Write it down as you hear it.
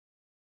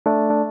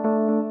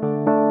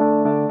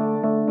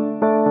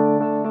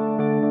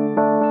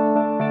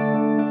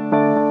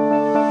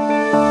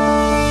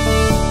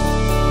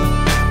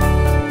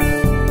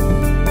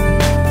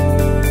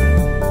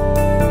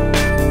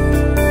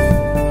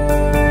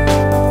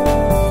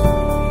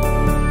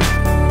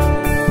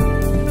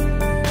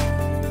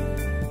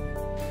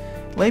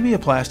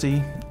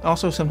Labioplasty,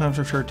 also sometimes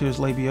referred to as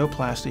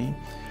labioplasty,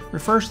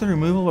 refers to the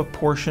removal of a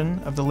portion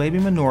of the labia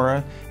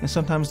minora and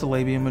sometimes the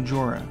labia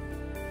majora.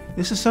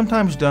 This is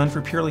sometimes done for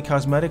purely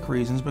cosmetic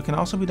reasons, but can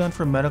also be done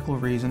for medical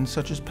reasons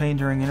such as pain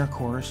during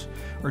intercourse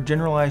or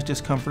generalized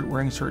discomfort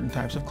wearing certain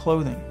types of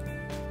clothing.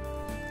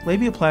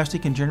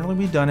 Labioplasty can generally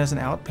be done as an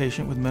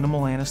outpatient with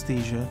minimal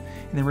anesthesia,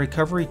 and the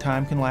recovery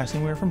time can last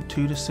anywhere from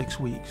 2 to 6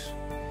 weeks.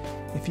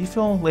 If you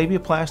feel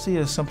labioplasty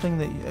is something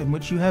in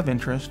which you have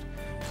interest,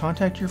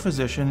 contact your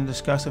physician and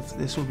discuss if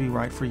this would be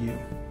right for you.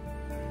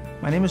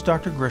 My name is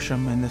Dr.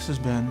 Grisham, and this has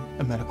been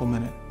A Medical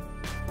Minute.